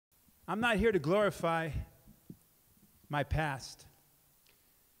I'm not here to glorify my past.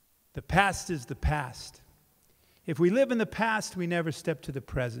 The past is the past. If we live in the past, we never step to the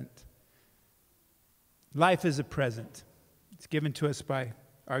present. Life is a present. It's given to us by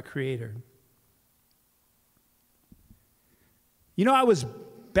our Creator. You know, I was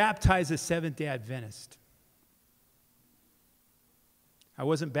baptized as Seventh-day Adventist. I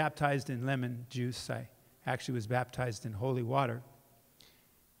wasn't baptized in lemon juice. I actually was baptized in holy water.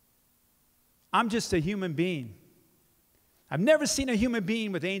 I'm just a human being. I've never seen a human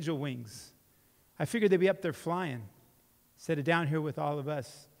being with angel wings. I figured they'd be up there flying instead of down here with all of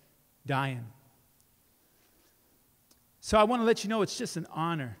us dying. So I want to let you know it's just an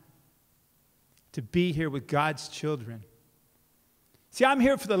honor to be here with God's children. See, I'm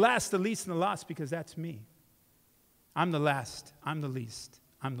here for the last, the least, and the lost because that's me. I'm the last. I'm the least.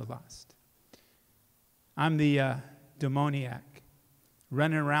 I'm the lost. I'm the demoniac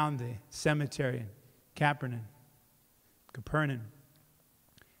running around the cemetery in Capernaum,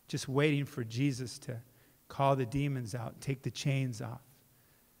 just waiting for Jesus to call the demons out, take the chains off.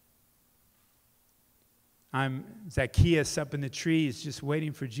 I'm Zacchaeus up in the trees, just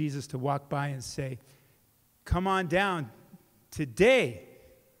waiting for Jesus to walk by and say, "Come on down. Today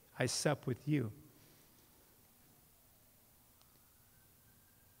I sup with you."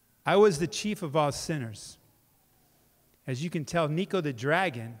 I was the chief of all sinners. As you can tell, Niko the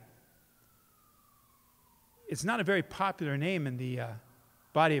dragon, it's not a very popular name in the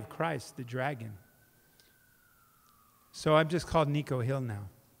body of Christ, the dragon. So I'm just called Niko Hill now.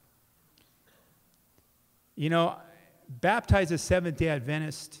 You know, baptized as Seventh-day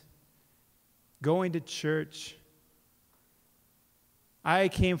Adventist, going to church. I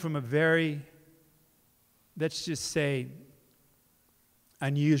came from a very, let's just say,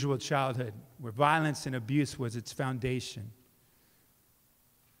 unusual childhood where violence and abuse was its foundation.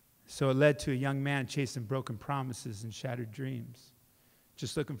 So it led to a young man chasing broken promises and shattered dreams,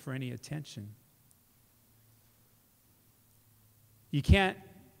 just looking for any attention. You can't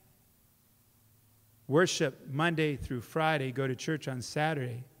worship Monday through Friday, go to church on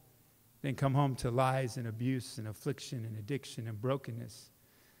Saturday, then come home to lies and abuse and affliction and addiction and brokenness.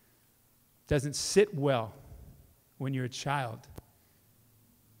 It doesn't sit well when you're a child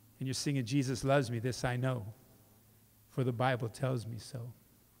and you're singing, "Jesus loves me, this I know, for the Bible tells me so."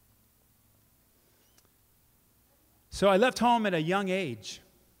 So I left home at a young age.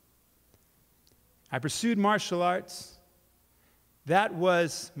 I pursued martial arts. That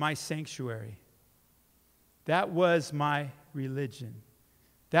was my sanctuary. That was my religion.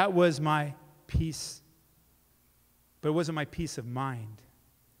 That was my peace. But it wasn't my peace of mind.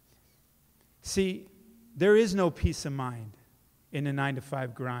 See, there is no peace of mind in a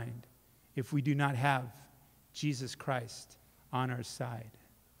 9-to-5 grind if we do not have Jesus Christ on our side.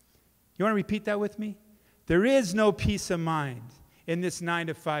 You want to repeat that with me? There is no peace of mind in this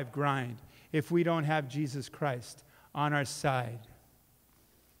 9-to-5 grind if we don't have Jesus Christ on our side.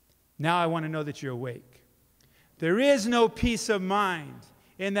 Now I want to know that you're awake. There is no peace of mind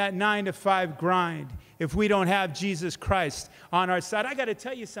in that 9-to-5 grind if we don't have Jesus Christ on our side. I got to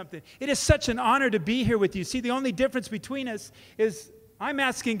tell you something. It is such an honor to be here with you. See, the only difference between us is I'm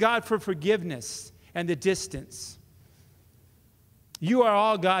asking God for forgiveness and the distance. You are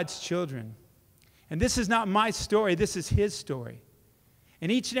all God's children. And this is not my story. This is His story.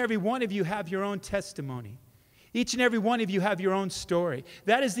 And each and every one of you have your own testimony. Each and every one of you have your own story.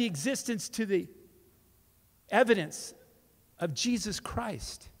 That is the existence to the evidence of Jesus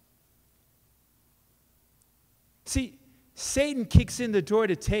Christ. See, Satan kicks in the door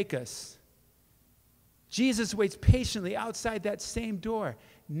to take us. Jesus waits patiently outside that same door,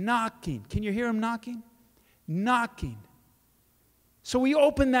 knocking. Can you hear him knocking? Knocking. So we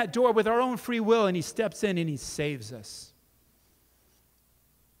open that door with our own free will, and he steps in and he saves us.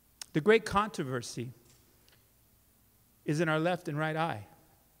 The great controversy is in our left and right eye,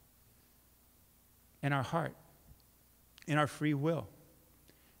 in our heart, in our free will.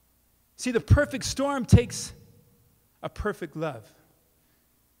 See, the perfect storm takes a perfect love.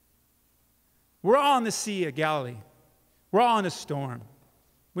 We're all on the Sea of Galilee. We're all in a storm.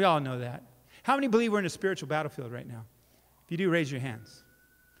 We all know that. How many believe we're in a spiritual battlefield right now? If you do, raise your hands.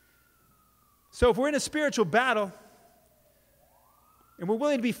 So if we're in a spiritual battle and we're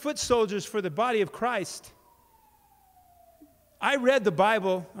willing to be foot soldiers for the body of Christ, I read the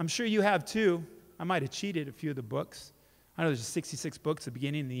Bible. I'm sure you have too. I might have cheated a few of the books. I know there's 66 books, the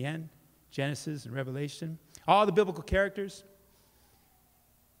beginning and the end, Genesis and Revelation, all the biblical characters.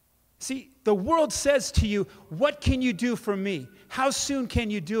 See, the world says to you, what can you do for me? How soon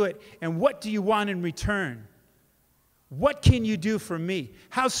can you do it? And what do you want in return? What can you do for me?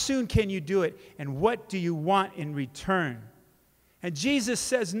 How soon can you do it? And what do you want in return? And Jesus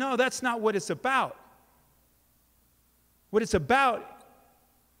says, no, that's not what it's about. What it's about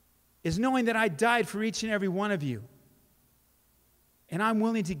is knowing that I died for each and every one of you. And I'm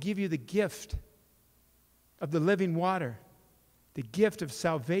willing to give you the gift of the living water, the gift of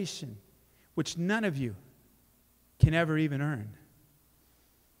salvation, which none of you can ever even earn.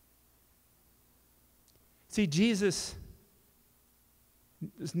 See, Jesus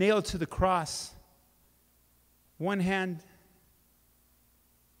was nailed to the cross, one hand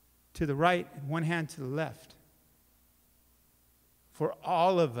to the right and one hand to the left, for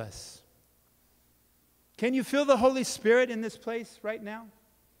all of us. Can you feel the Holy Spirit in this place right now?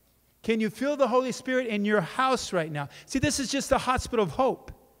 Can you feel the Holy Spirit in your house right now? See, this is just the hospital of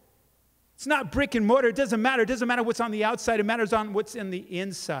hope. It's not brick and mortar. It doesn't matter. It doesn't matter what's on the outside. It matters on what's in the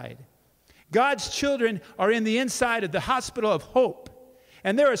inside. God's children are in the inside of the hospital of hope.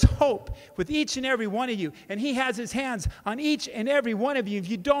 And there is hope with each and every one of you. And he has his hands on each and every one of you. If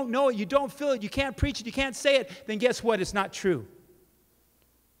you don't know it, you don't feel it, you can't preach it, you can't say it, then guess what? It's not true.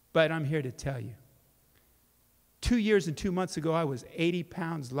 But I'm here to tell you. 2 years and 2 months ago, I was 80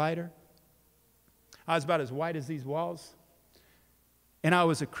 pounds lighter. I was about as white as these walls. And I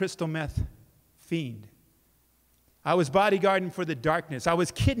was a crystal meth fiend. I was bodyguarding for the darkness. I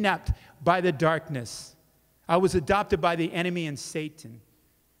was kidnapped by the darkness. I was adopted by the enemy and Satan,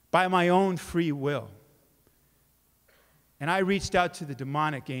 by my own free will. And I reached out to the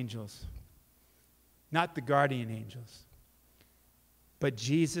demonic angels, not the guardian angels. But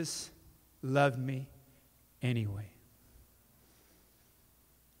Jesus loved me anyway.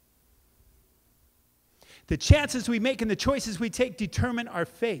 The chances we make and the choices we take determine our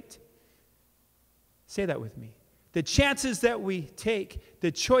fate. Say that with me. The chances that we take,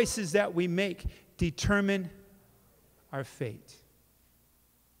 the choices that we make, determine our fate.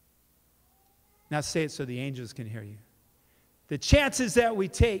 Now say it so the angels can hear you. The chances that we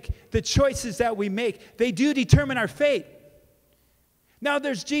take, the choices that we make, they do determine our fate. Now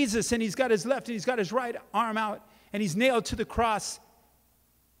there's Jesus, and he's got his left and he's got his right arm out, and he's nailed to the cross.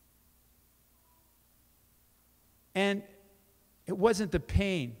 And it wasn't the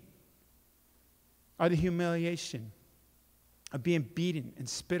pain or the humiliation of being beaten and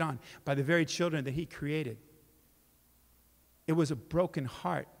spit on by the very children that he created. It was a broken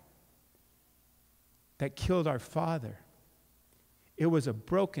heart that killed our Father. It was a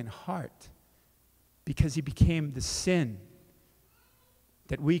broken heart because he became the sin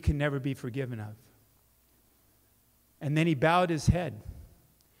that we can never be forgiven of. And then he bowed his head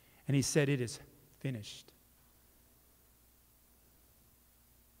and he said, "It is finished."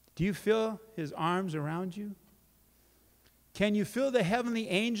 Do you feel his arms around you? Can you feel the heavenly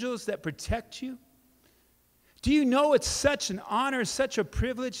angels that protect you? Do you know it's such an honor, such a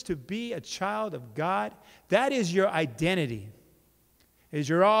privilege to be a child of God? That is your identity. Is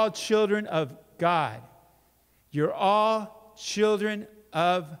you're all children of God. You're all children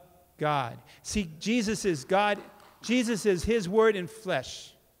of God. See, Jesus is God. Jesus is his word in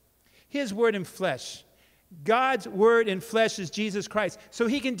flesh. His word in flesh. God's word in flesh is Jesus Christ. So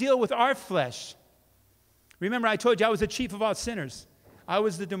he can deal with our flesh. Remember, I told you I was the chief of all sinners. I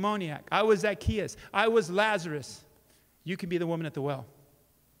was the demoniac. I was Zacchaeus. I was Lazarus. You can be the woman at the well.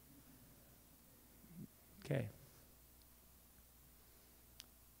 Okay.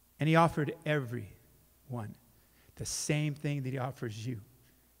 And he offered everyone the same thing that he offers you.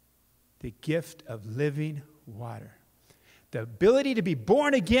 The gift of living water. The ability to be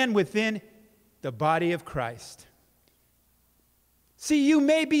born again within the body of Christ. See, you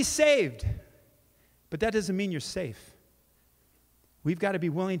may be saved, but that doesn't mean you're safe. We've got to be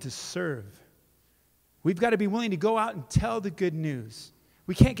willing to serve. We've got to be willing to go out and tell the good news.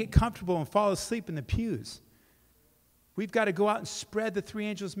 We can't get comfortable and fall asleep in the pews. We've got to go out and spread the three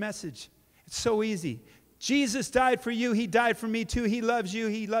angels' message. It's so easy. Jesus died for you. He died for me too. He loves you.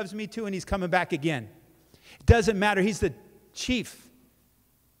 He loves me too. And he's coming back again. It doesn't matter. He's the chief.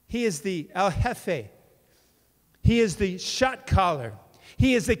 He is the El Jefe. He is the shot caller.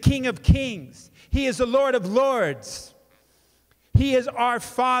 He is the King of Kings. He is the Lord of Lords. He is our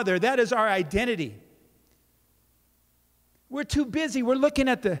Father. That is our identity. We're too busy. We're looking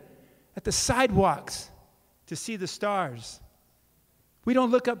at the sidewalks to see the stars. We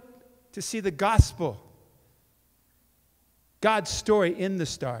don't look up to see the gospel, God's story in the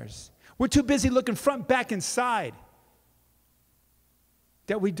stars. We're too busy looking front, back, and side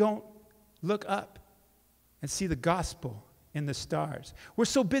that we don't look up and see the gospel in the stars. We're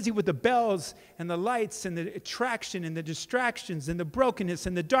so busy with the bells and the lights and the attraction and the distractions and the brokenness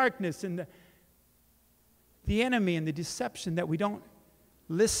and the darkness and the enemy and the deception that we don't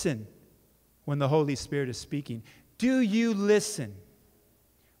listen when the Holy Spirit is speaking. Do you listen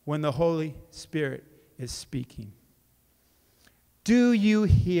when the Holy Spirit is speaking? Do you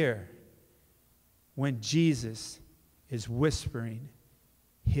hear when Jesus is whispering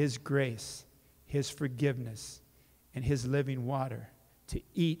His grace, His forgiveness, and His living water to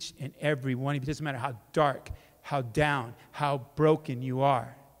each and every one of you? It doesn't matter how dark, how down, how broken you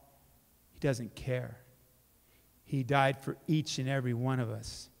are. He doesn't care. He died for each and every one of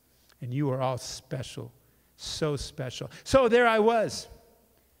us. And you are all special, so special. So there I was,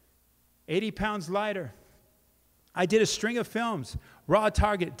 80 pounds lighter. I did a string of films: Raw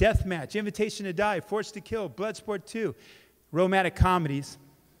Target, Deathmatch, Invitation to Die, Forced to Kill, Bloodsport 2, romantic comedies,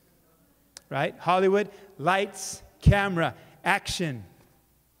 right? Hollywood, lights, camera, action.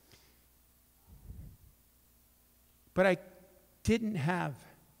 But I didn't have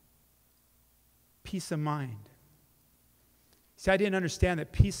peace of mind. See, I didn't understand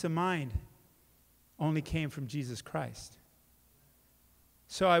that peace of mind only came from Jesus Christ.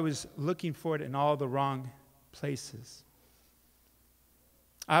 So I was looking for it in all the wrong places.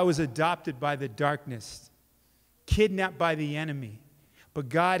 I was adopted by the darkness, kidnapped by the enemy, but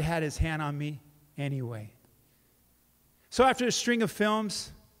God had His hand on me anyway. So after a string of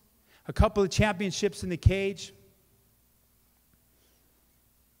films, a couple of championships in the cage,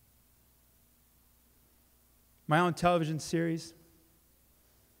 my own television series,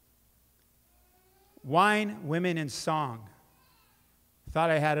 wine, women, and song. Thought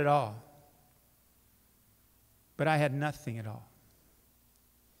I had it all. But I had nothing at all.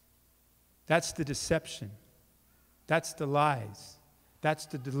 That's the deception. That's the lies. That's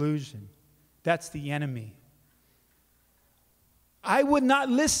the delusion. That's the enemy. I would not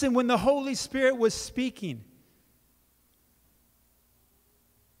listen when the Holy Spirit was speaking.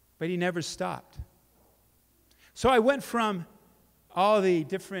 But He never stopped. So I went from all the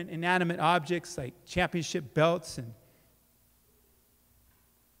different inanimate objects like championship belts and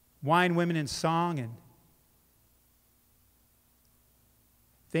wine, women, and song, and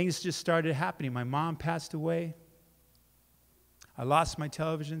things just started happening. My mom passed away. I lost my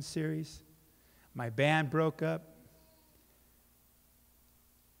television series. My band broke up.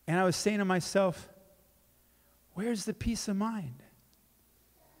 And I was saying to myself, where's the peace of mind?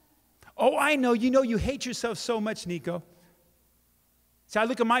 Oh, I know. You know you hate yourself so much, Niko. So I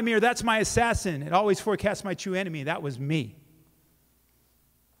look in my mirror, that's my assassin. It always forecasts my true enemy. That was me.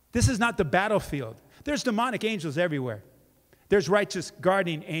 This is not the battlefield. There's demonic angels everywhere. There's righteous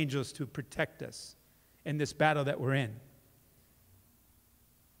guardian angels to protect us in this battle that we're in.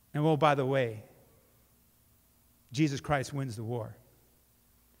 And well, by the way, Jesus Christ wins the war.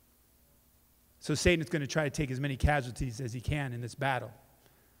 So Satan's going to try to take as many casualties as he can in this battle.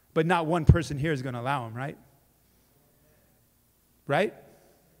 But not one person here is going to allow him, right? Right?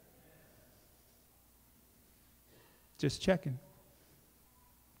 Just checking.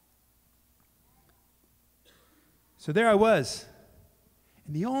 So there I was.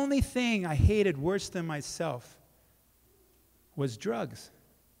 And the only thing I hated worse than myself was drugs.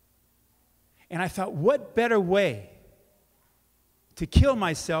 And I thought, what better way to kill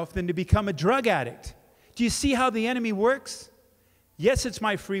myself than to become a drug addict? Do you see how the enemy works? Yes, it's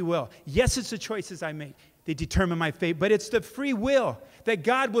my free will. Yes, it's the choices I make. They determine my fate. But it's the free will that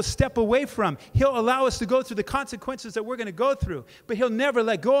God will step away from. He'll allow us to go through the consequences that we're going to go through. But He'll never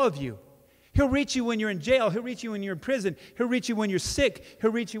let go of you. He'll reach you when you're in jail. He'll reach you when you're in prison. He'll reach you when you're sick.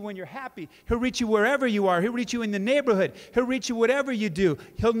 He'll reach you when you're happy. He'll reach you wherever you are. He'll reach you in the neighborhood. He'll reach you whatever you do.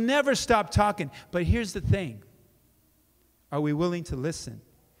 He'll never stop talking. But here's the thing. Are we willing to listen?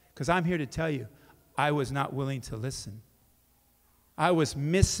 Because I'm here to tell you, I was not willing to listen. I was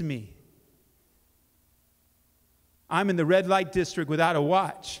miss me. I'm in the red light district without a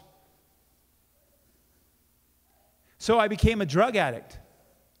watch. So I became a drug addict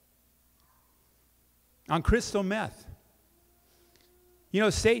on crystal meth. You know,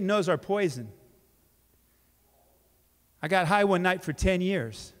 Satan knows our poison. I got high one night for 10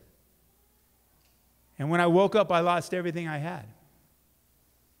 years. And when I woke up, I lost everything I had.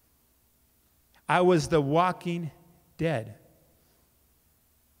 I was the walking dead.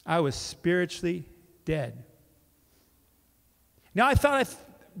 I was spiritually dead. Now I thought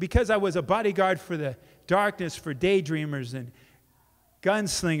because I was a bodyguard for the darkness, for daydreamers and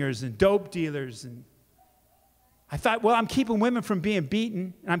gunslingers and dope dealers, and I thought, well, I'm keeping women from being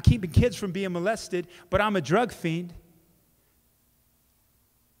beaten, and I'm keeping kids from being molested, but I'm a drug fiend.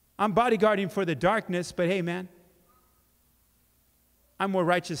 I'm bodyguarding for the darkness, but hey, man, I'm more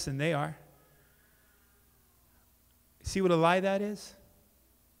righteous than they are. See what a lie that is?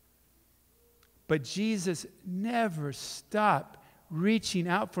 But Jesus never stopped reaching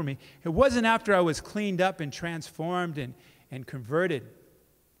out for me. It wasn't after I was cleaned up and transformed and converted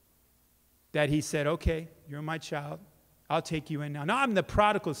that he said, okay, you're my child. I'll take you in now. Now I'm the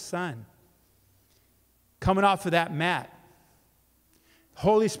prodigal son coming off of that mat.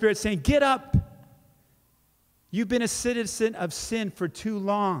 Holy Spirit saying, get up. You've been a citizen of sin for too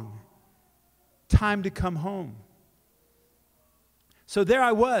long. Time to come home. So there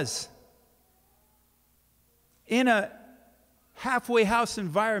I was in a halfway house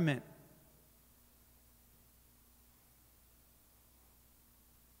environment.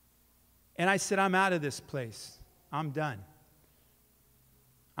 And I said, I'm out of this place. I'm done.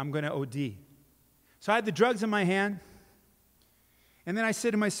 I'm going to OD. So I had the drugs in my hand. And then I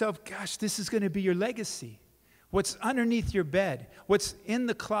said to myself, gosh, this is going to be your legacy. What's underneath your bed, what's in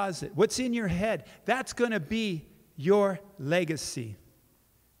the closet, what's in your head, that's going to be your legacy.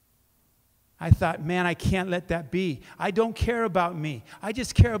 I thought, man, I can't let that be. I don't care about me. I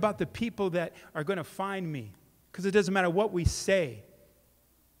just care about the people that are going to find me. Because it doesn't matter what we say.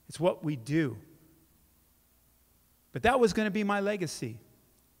 It's what we do. But that was going to be my legacy.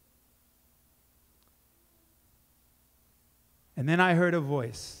 And then I heard a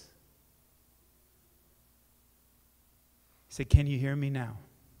voice. He said, can you hear me now?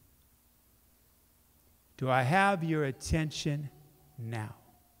 Do I have your attention now?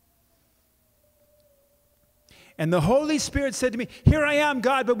 And the Holy Spirit said to me, here I am,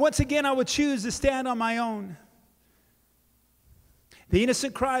 God, but once again I will choose to stand on my own. The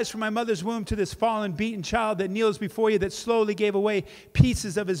innocent cries from my mother's womb to this fallen, beaten child that kneels before you that slowly gave away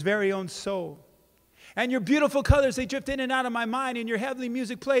pieces of his very own soul. And your beautiful colors, they drift in and out of my mind, and your heavenly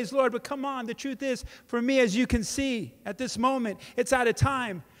music plays, Lord. But come on, the truth is, for me, as you can see, at this moment, it's out of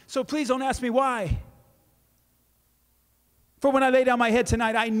time. So please don't ask me why. For when I lay down my head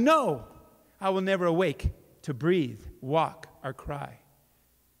tonight, I know I will never awake to breathe, walk, or cry.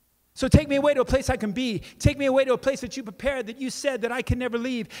 So take me away to a place I can be. Take me away to a place that you prepared, that you said that I can never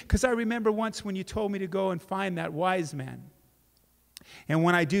leave. Because I remember once when you told me to go and find that wise man. And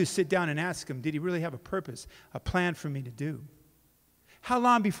when I do, sit down and ask him, did he really have a purpose, a plan for me to do? How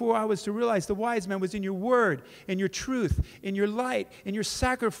long before I was to realize the wise man was in your word, in your truth, in your light, in your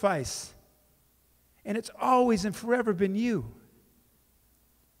sacrifice. And it's always and forever been you.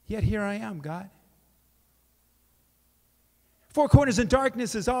 Yet here I am, God. Four corners and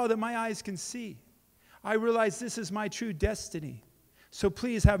darkness is all that my eyes can see. I realize this is my true destiny. So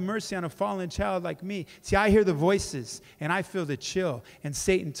please have mercy on a fallen child like me. See, I hear the voices, and I feel the chill, and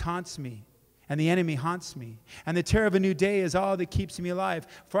Satan taunts me, and the enemy haunts me. And the terror of a new day is all that keeps me alive,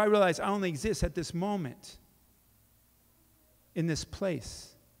 for I realize I only exist at this moment, in this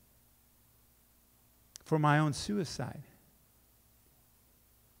place, for my own suicide.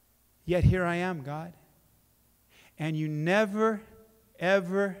 Yet here I am, God. And you never,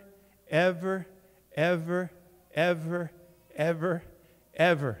 ever, ever, ever, ever, ever,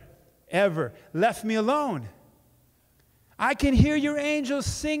 ever, ever left me alone. I can hear your angels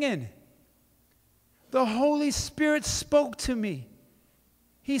singing. The Holy Spirit spoke to me.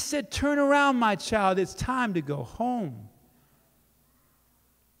 He said, turn around, my child. It's time to go home.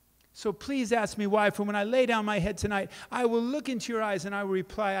 So please ask me why. For when I lay down my head tonight, I will look into your eyes and I will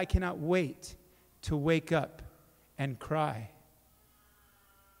reply, I cannot wait to wake up and cry.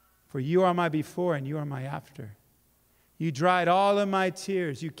 For you are my before and you are my after. You dried all of my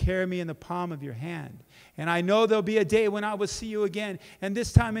tears. You carry me in the palm of your hand. And I know there'll be a day when I will see you again. And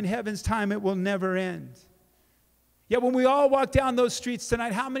this time in heaven's time, it will never end. Yet when we all walk down those streets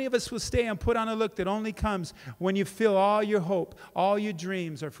tonight, how many of us will stay and put on a look that only comes when you feel all your hope, all your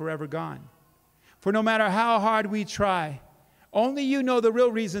dreams are forever gone? For no matter how hard we try, only you know the real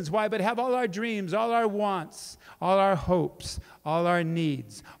reasons why, but have all our dreams, all our wants, all our hopes, all our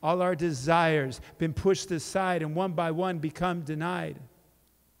needs, all our desires been pushed aside and one by one become denied?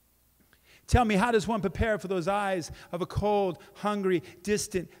 Tell me, how does one prepare for those eyes of a cold, hungry,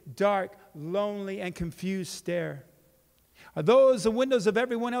 distant, dark, lonely, and confused stare? Are those the windows of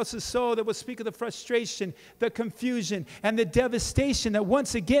everyone else's soul that will speak of the frustration, the confusion, and the devastation that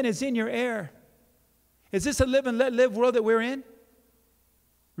once again is in your air? Is this a live and let live world that we're in?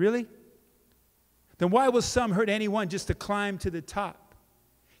 Really? Then why will some hurt anyone just to climb to the top?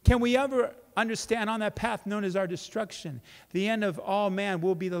 Can we ever understand on that path known as our destruction, the end of all man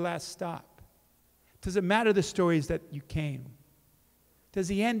will be the last stop? Does it matter the stories that you came? Does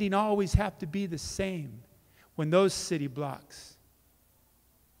the ending always have to be the same when those city blocks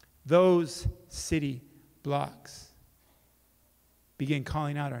begin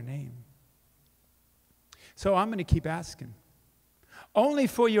calling out our name? So I'm going to keep asking. Only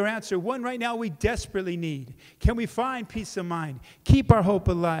for your answer, one right now we desperately need. Can we find peace of mind? Keep our hope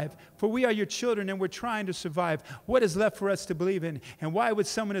alive, for we are your children and we're trying to survive. What is left for us to believe in? And why would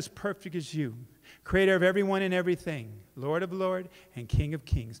someone as perfect as you, creator of everyone and everything, Lord of lords and King of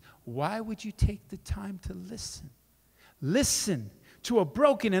kings, why would you take the time to listen? Listen to a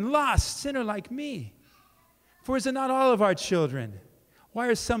broken and lost sinner like me. For is it not all of our children? Why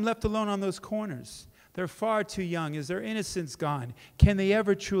are some left alone on those corners? They're far too young. Is their innocence gone? Can they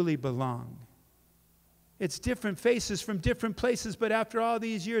ever truly belong? It's different faces from different places, but after all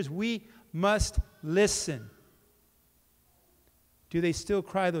these years, we must listen. Do they still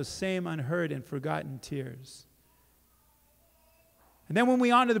cry those same unheard and forgotten tears? And then when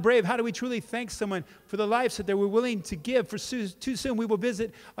we honor the brave, how do we truly thank someone for the lives that they were willing to give? For too soon we will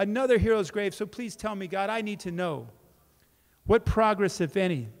visit another hero's grave. So please tell me, God, I need to know, what progress, if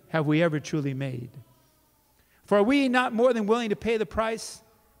any, have we ever truly made? For are we not more than willing to pay the price,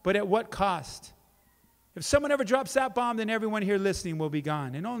 but at what cost? If someone ever drops that bomb, then everyone here listening will be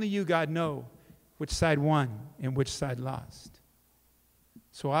gone. And only you, God, know which side won and which side lost.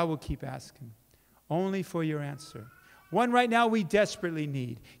 So I will keep asking, only for your answer. One right now we desperately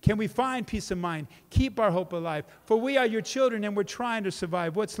need. Can we find peace of mind? Keep our hope alive. For we are your children and we're trying to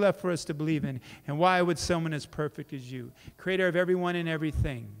survive. What's left for us to believe in? And why would someone as perfect as you, creator of everyone and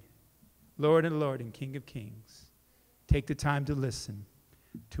everything, Lord and Lord and King of kings, take the time to listen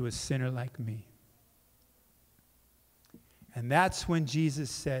to a sinner like me? And that's when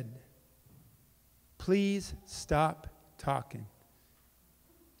Jesus said, please stop talking.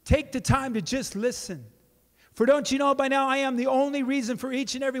 Take the time to just listen. For don't you know by now I am the only reason for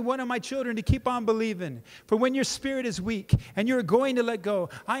each and every one of my children to keep on believing. For when your spirit is weak and you're going to let go,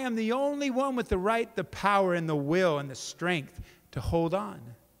 I am the only one with the right, the power, and the will and the strength to hold on.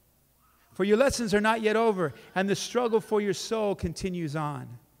 For your lessons are not yet over, and the struggle for your soul continues on.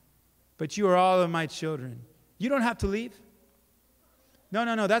 But you are all of my children. You don't have to leave.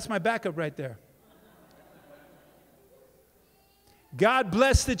 No, that's my backup right there. God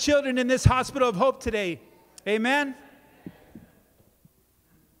bless the children in this hospital of hope today. Amen?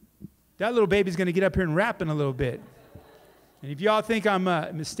 That little baby's going to get up here and rap in a little bit. And if y'all think I'm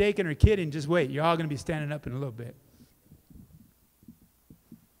mistaken or kidding, just wait. You're all going to be standing up in a little bit.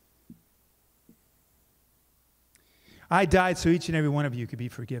 I died so each and every one of you could be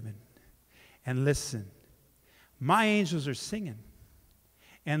forgiven. And listen, my angels are singing.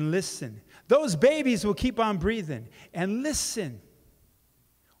 And listen, those babies will keep on breathing. And listen,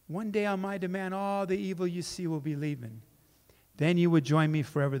 one day on my demand, all the evil you see will be leaving. Then you would join me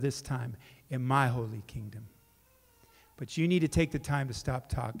forever this time in my holy kingdom. But you need to take the time to stop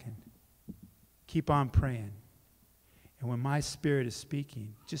talking. Keep on praying. And when my spirit is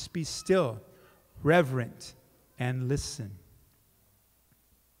speaking, just be still, reverent, and listen.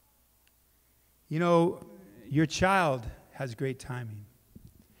 You know, your child has great timing.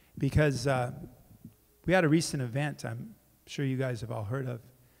 Because we had a recent event I'm sure you guys have all heard of.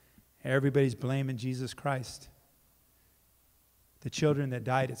 Everybody's blaming Jesus Christ. The children that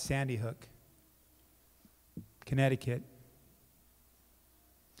died at Sandy Hook, Connecticut.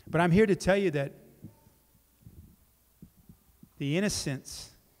 But I'm here to tell you that the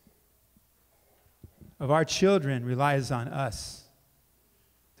innocence of our children relies on us.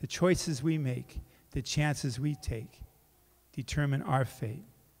 The choices we make, the chances we take, determine our fate.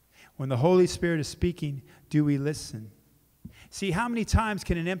 When the Holy Spirit is speaking, do we listen? See, how many times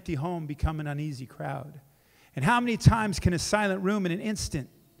can an empty home become an uneasy crowd? And how many times can a silent room in an instant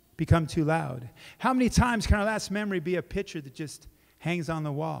become too loud? How many times can our last memory be a picture that just hangs on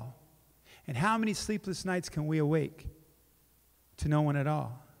the wall? And how many sleepless nights can we awake to no one at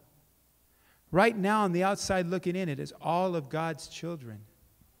all? Right now, on the outside looking in, it is all of God's children.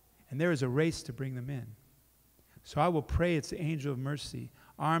 And there is a race to bring them in. So I will pray it's the angel of mercy,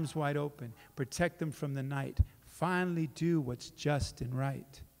 arms wide open, protect them from the night. Finally do what's just and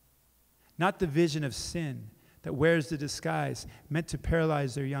right. Not the vision of sin that wears the disguise, meant to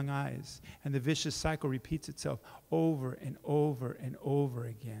paralyze their young eyes. And the vicious cycle repeats itself over and over and over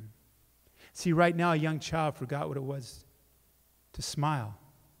again. See, right now, a young child forgot what it was to smile.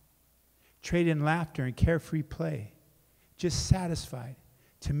 Trade in laughter and carefree play. Just satisfied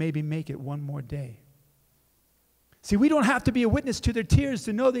to maybe make it one more day. See, we don't have to be a witness to their tears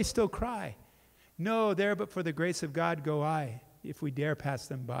to know they still cry. No, there but for the grace of God go I, if we dare pass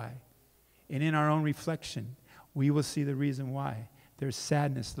them by. And in our own reflection, we will see the reason why there's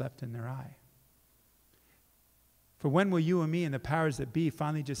sadness left in their eye. For when will you and me and the powers that be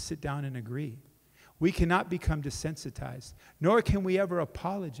finally just sit down and agree? We cannot become desensitized, nor can we ever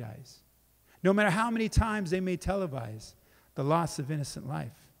apologize. No matter how many times they may televise, the loss of innocent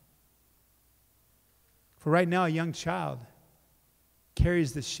life. For right now, a young child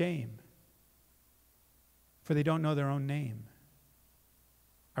carries the shame, for they don't know their own name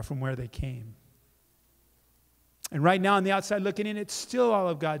or from where they came. And right now on the outside looking in, it's still all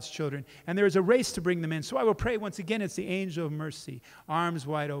of God's children. And there is a race to bring them in. So I will pray once again, it's the angel of mercy, arms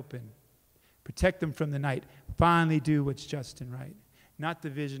wide open. Protect them from the night. Finally do what's just and right. Not the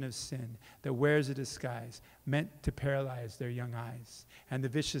vision of sin that wears a disguise, meant to paralyze their young eyes. And the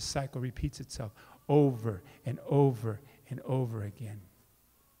vicious cycle repeats itself over and over and over again.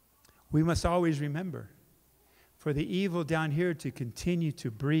 We must always remember, for the evil down here to continue to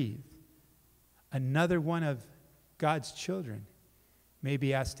breathe, another one of God's children may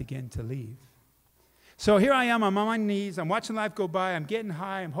be asked again to leave. So here I am, I'm on my knees, I'm watching life go by, I'm getting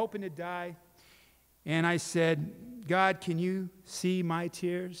high, I'm hoping to die. And I said, God, can you see my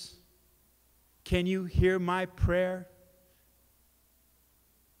tears? Can you hear my prayer?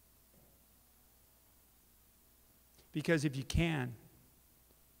 Because if you can,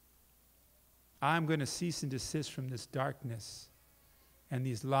 I'm going to cease and desist from this darkness and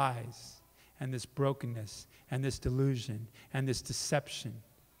these lies and this brokenness and this delusion and this deception.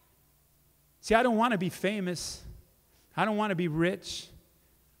 See, I don't want to be famous. I don't want to be rich.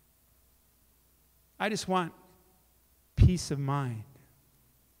 I just want peace of mind.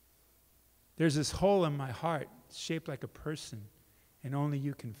 There's this hole in my heart shaped like a person, and only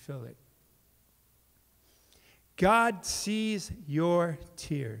you can fill it. God sees your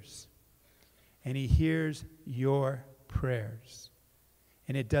tears, and he hears your prayers.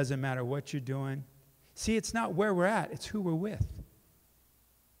 And it doesn't matter what you're doing. See, it's not where we're at, it's who we're with.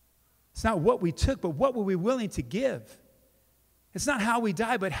 It's not what we took, but what were we willing to give? It's not how we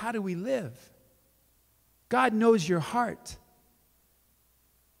die, but how do we live? God knows your heart.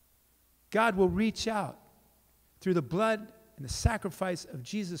 God will reach out through the blood and the sacrifice of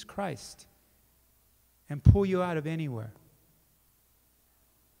Jesus Christ and pull you out of anywhere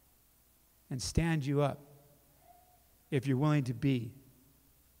and stand you up if you're willing to be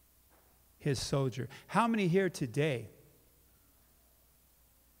his soldier. How many here today,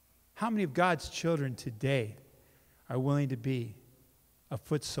 how many of God's children today are willing to be a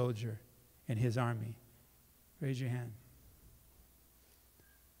foot soldier in his army? Raise your hand.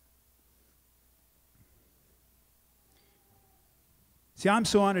 See, I'm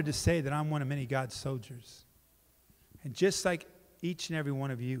so honored to say that I'm one of many God's soldiers. And just like each and every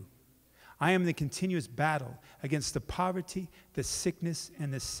one of you, I am in the continuous battle against the poverty, the sickness,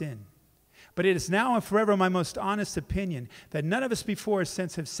 and the sin. But it is now and forever my most honest opinion that none of us before or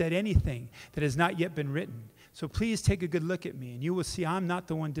since have said anything that has not yet been written. So please take a good look at me, and you will see I'm not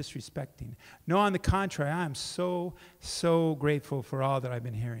the one disrespecting. No, on the contrary, I am so, so grateful for all that I've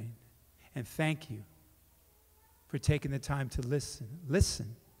been hearing. And thank you for taking the time to listen.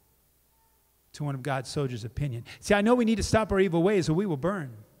 Listen to one of God's soldiers' opinion. See, I know we need to stop our evil ways or we will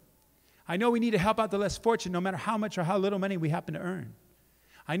burn. I know we need to help out the less fortunate no matter how much or how little money we happen to earn.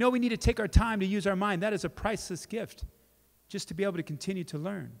 I know we need to take our time to use our mind. That is a priceless gift, just to be able to continue to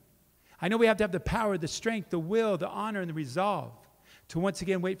learn. I know we have to have the power, the strength, the will, the honor, and the resolve to once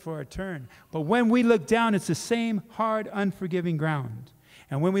again wait for our turn. But when we look down, it's the same hard, unforgiving ground.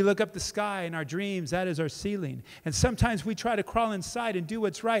 And when we look up the sky in our dreams, that is our ceiling. And sometimes we try to crawl inside and do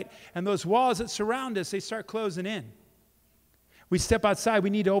what's right, and those walls that surround us, they start closing in. We step outside, we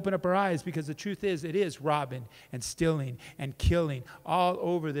need to open up our eyes, because the truth is, it is robbing and stealing and killing all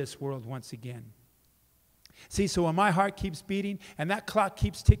over this world once again. See, so when my heart keeps beating and that clock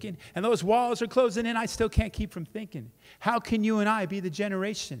keeps ticking and those walls are closing in, I still can't keep from thinking, how can you and I be the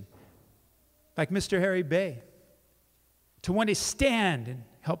generation like Mr. Harry Bay to one day stand and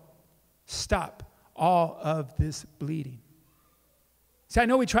help stop all of this bleeding? See, I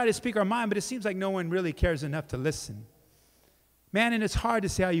know we try to speak our mind, but it seems like no one really cares enough to listen. Man, and it's hard to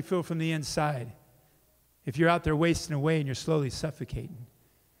say how you feel from the inside if you're out there wasting away and you're slowly suffocating.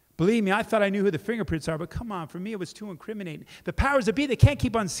 Believe me, I thought I knew who the fingerprints are, but come on, for me it was too incriminating. The powers that be, they can't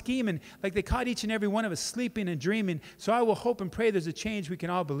keep on scheming like they caught each and every one of us sleeping and dreaming, so I will hope and pray there's a change we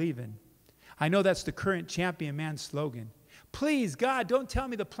can all believe in. I know that's the current champion man's slogan. Please, God, don't tell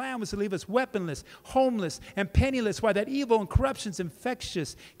me the plan was to leave us weaponless, homeless, and penniless, while that evil and corruption is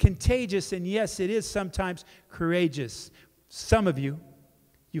infectious, contagious, and yes, it is sometimes courageous. Some of you,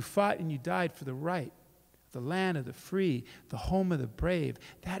 you fought and you died for the right, the land of the free, the home of the brave.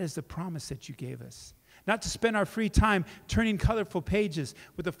 That is the promise that you gave us. Not to spend our free time turning colorful pages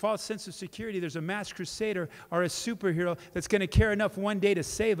with a false sense of security. There's a mass crusader or a superhero that's going to care enough one day to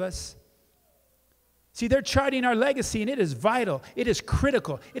save us. See, they're charting our legacy, and it is vital. It is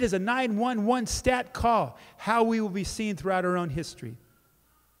critical. It is a 911 stat call, how we will be seen throughout our own history.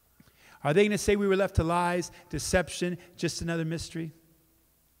 Are they going to say we were left to lies, deception, just another mystery?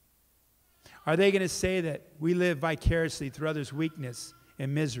 Are they going to say that we live vicariously through others' weakness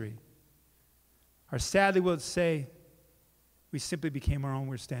and misery? Or sadly will it say we simply became our own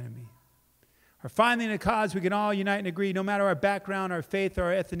worst enemy? Or finally in a cause we can all unite and agree, no matter our background, our faith, or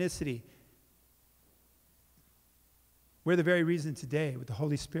our ethnicity, we're the very reason today, with the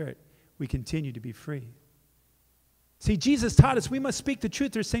Holy Spirit, we continue to be free. See, Jesus taught us we must speak the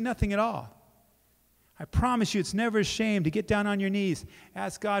truth or say nothing at all. I promise you it's never a shame to get down on your knees,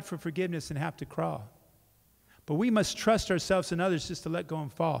 ask God for forgiveness, and have to crawl. But we must trust ourselves and others just to let go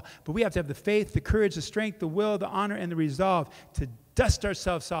and fall. But we have to have the faith, the courage, the strength, the will, the honor, and the resolve to dust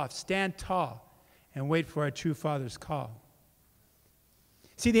ourselves off, stand tall, and wait for our true Father's call.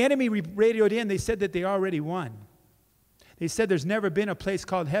 See, the enemy radioed in. They said that they already won. They said there's never been a place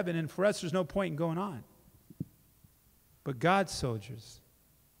called heaven, and for us there's no point in going on. But God's soldiers,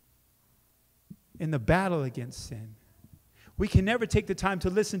 in the battle against sin, we can never take the time to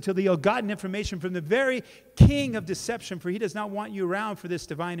listen to the ill-gotten information from the very king of deception, for he does not want you around for this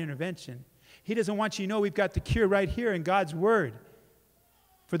divine intervention. He doesn't want you to know we've got the cure right here in God's word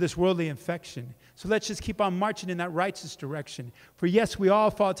for this worldly infection. So let's just keep on marching in that righteous direction. For yes, we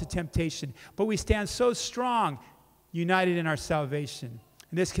all fall to temptation, but we stand so strong, united in our salvation.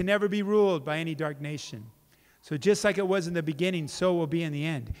 And this can never be ruled by any dark nation. So just like it was in the beginning, so will be in the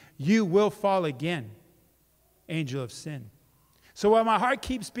end. You will fall again, angel of sin. So while my heart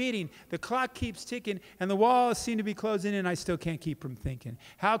keeps beating, the clock keeps ticking, and the walls seem to be closing in, I still can't keep from thinking,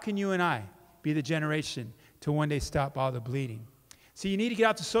 how can you and I be the generation to one day stop all the bleeding? See, you need to get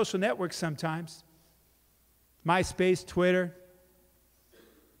off the social networks sometimes. MySpace, Twitter,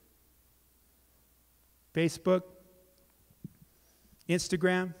 Facebook,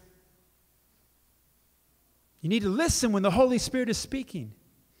 Instagram. You need to listen when the Holy Spirit is speaking.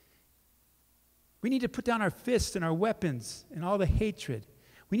 We need to put down our fists and our weapons and all the hatred.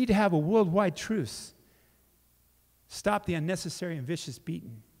 We need to have a worldwide truce. Stop the unnecessary and vicious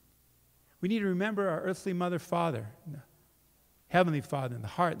beating. We need to remember our earthly mother, father, and the heavenly Father, and the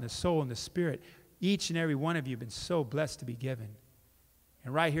heart and the soul and the spirit. Each and every one of you have been so blessed to be given.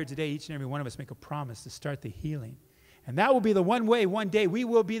 And right here today, each and every one of us make a promise to start the healing. And that will be the one way, one day, we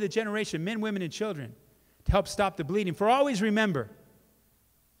will be the generation, men, women, and children, to help stop the bleeding. For always remember,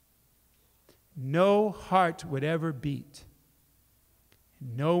 no heart would ever beat.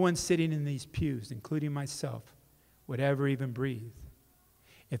 No one sitting in these pews, including myself, would ever even breathe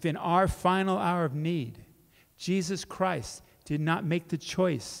if in our final hour of need, Jesus Christ did not make the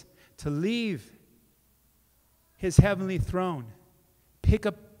choice to leave his heavenly throne, pick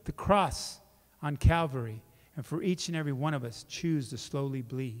up the cross on Calvary, and for each and every one of us choose to slowly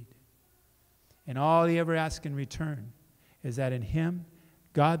bleed. And all he ever asks in return is that in him,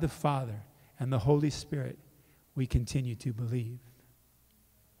 God the Father, and the Holy Spirit, we continue to believe.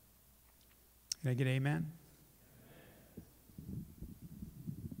 Can I get an amen?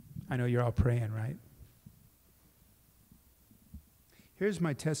 I know you're all praying, right? Here's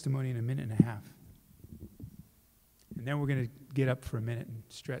my testimony in a minute and a half. And then we're going to get up for a minute and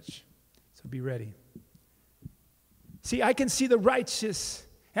stretch. So be ready. See, I can see the righteous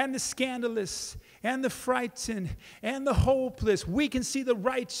and the scandalous and the frightened and the hopeless. We can see the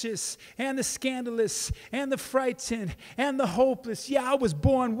righteous and the scandalous and the frightened and the hopeless. Yeah, I was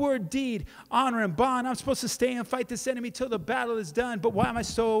born, word, deed, honor, and bond. I'm supposed to stay and fight this enemy till the battle is done. But why am I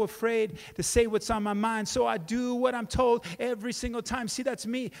so afraid to say what's on my mind? So I do what I'm told every single time. See, that's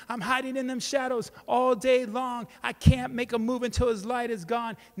me. I'm hiding in them shadows all day long. I can't make a move until his light is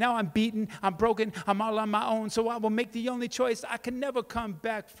gone. Now I'm beaten, I'm broken, I'm all on my own. So I will make the only choice I can never come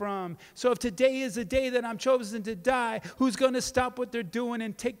back from. So if today is the day that I'm chosen to die, who's going to stop what they're doing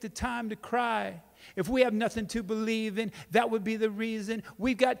and take the time to cry? If we have nothing to believe in, that would be the reason.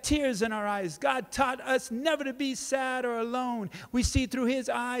 We've got tears in our eyes. God taught us never to be sad or alone. We see through his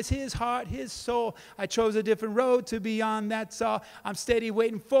eyes, his heart, his soul. I chose a different road to be on, that's all. I'm steady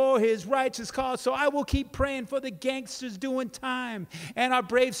waiting for his righteous call. So I will keep praying for the gangsters doing time and our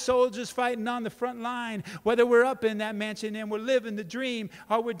brave soldiers fighting on the front line. Whether we're up in that mansion and we're living the dream,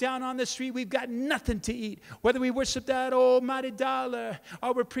 or we're down on the street, we've got nothing to eat. Whether we worship that almighty dollar,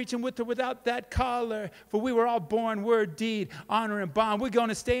 or we're preaching with or without that collar. For we were all born, word, deed, honor, and bond. We're going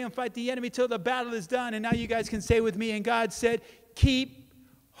to stay and fight the enemy till the battle is done. And now you guys can say with me, and God said, keep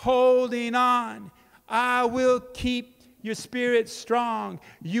holding on. I will keep your spirit strong.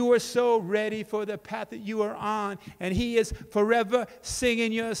 You are so ready for the path that you are on. And He is forever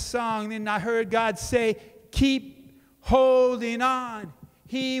singing your song. And I heard God say, keep holding on.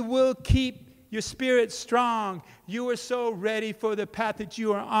 He will keep your spirit strong. You are so ready for the path that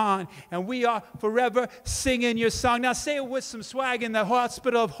you are on. And we are forever singing your song. Now say it with some swag in the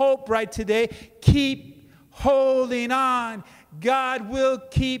hospital of hope right today. Keep holding on. God will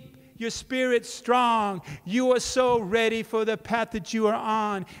keep your spirit strong. You are so ready for the path that you are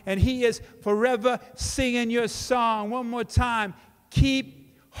on. And He is forever singing your song. One more time.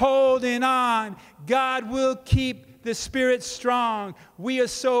 Keep holding on. God will keep the spirit strong. We are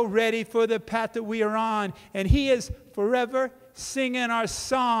so ready for the path that we are on. And He is forever singing our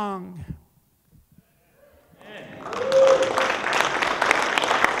song.